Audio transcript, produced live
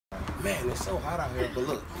Man, it's so hot out here, but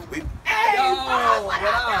look, we... Hey, yo, what up? What's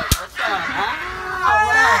up?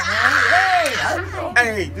 What up, man?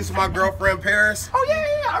 Hey, this is my girlfriend, Paris. Oh, yeah.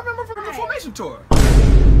 I remember from the Formation tour.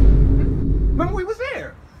 Remember we was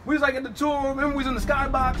there. We was like at the tour, remember we was in the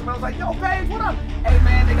skybox, and I was like, yo, Paige, what up? Hey,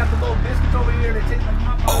 man, they got the little biscuits over here. They taste like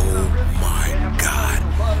my Oh, my God.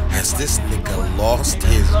 Has this nigga lost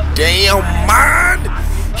his damn mind?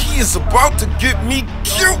 He is about to get me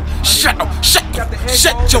killed. Shut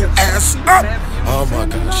your ass up. Oh, my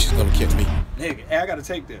God, she's gonna kill me. Nigga, hey, I gotta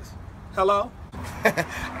take this. Hello?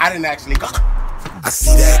 I didn't actually go. I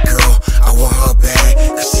see that girl, I want her back,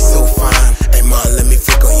 cause she's so fine. Hey, ma, let me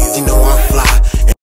flick on you, you know I'm fly.